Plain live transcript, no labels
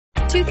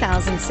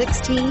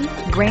2016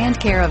 Grand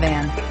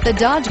Caravan. The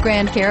Dodge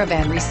Grand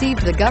Caravan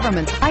received the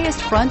government's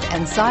highest front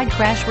and side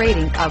crash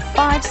rating of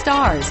 5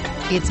 stars.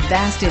 Its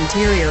vast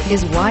interior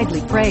is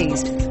widely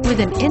praised, with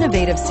an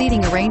innovative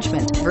seating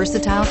arrangement,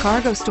 versatile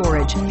cargo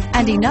storage,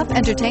 and enough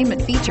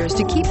entertainment features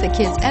to keep the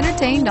kids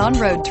entertained on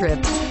road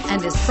trips,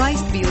 and is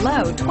priced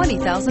below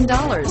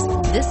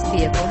 $20,000. This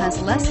vehicle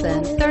has less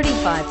than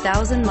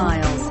 35,000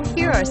 miles.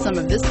 Here are some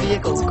of this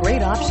vehicle's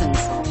great options: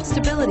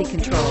 stability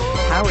control,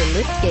 power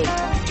lift gate,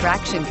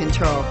 traction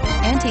control,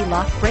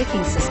 anti-lock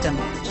braking system,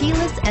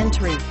 keyless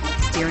entry,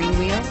 steering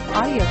wheel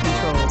audio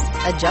controls,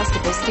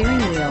 adjustable steering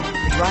wheel,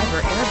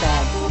 driver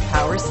airbag,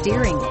 power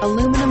steering,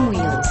 aluminum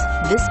wheels.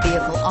 This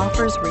vehicle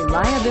offers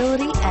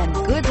reliability and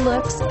good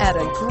looks at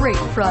a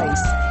great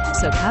price.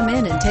 So come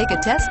in and take a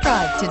test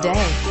drive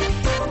today.